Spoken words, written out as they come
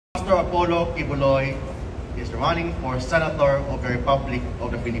Pastor Apollo Quiboloy is running for Senator of the Republic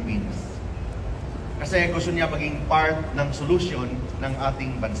of the Philippines. Kasi gusto niya maging part ng solusyon ng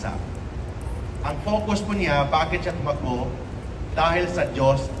ating bansa. Ang focus po niya, bakit siya tumakbo? Dahil sa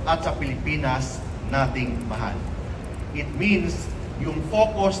Diyos at sa Pilipinas nating mahal. It means yung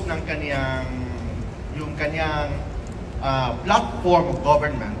focus ng kanyang platform of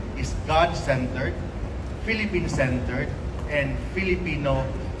government is God-centered, Philippine-centered, and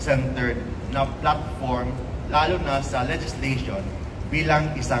Filipino-centered na platform, lalo na sa legislation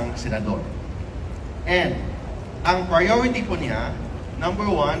bilang isang senador. And ang priority po niya, number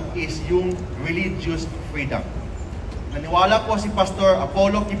one, is yung religious freedom. Naniwala po si Pastor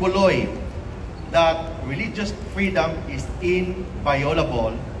Apollo Quiboloy that religious freedom is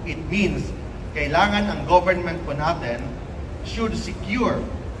inviolable. It means kailangan ang government po natin should secure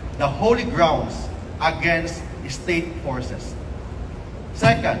the holy grounds against state forces.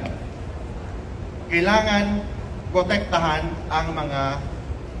 Second, kailangan protektahan ang mga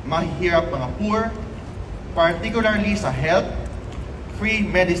mahihirap, mga poor, particularly sa health, free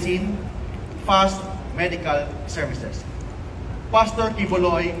medicine, fast medical services. Pastor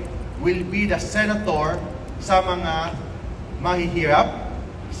Quiboloy will be the senator sa mga mahihirap,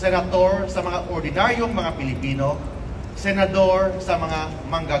 senator sa mga ordinaryong mga Pilipino, senador sa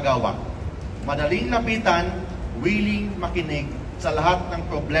mga manggagawa. Madaling lapitan, willing makinig sa lahat ng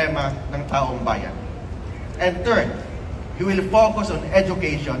problema ng taong bayan. And third, he will focus on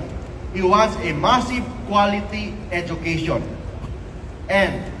education. He wants a massive quality education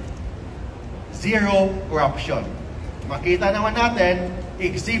and zero corruption. Makita naman natin,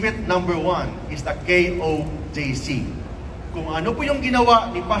 exhibit number 1 is the KOJC. Kung ano po yung ginawa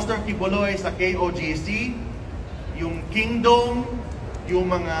ni Pastor Quiboloy sa KOJC, yung kingdom, yung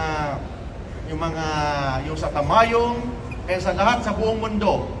sa Tamayong, and sa lahat sa buong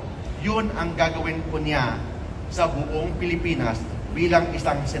mundo, yun ang gagawin po niya sa buong Pilipinas bilang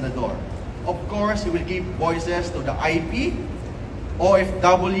isang senador. Of course, he will give voices to the IP,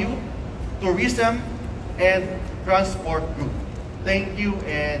 OFW, tourism, and transport group. Thank you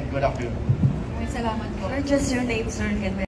and good afternoon. Salamat po. Sir, just your name, sir.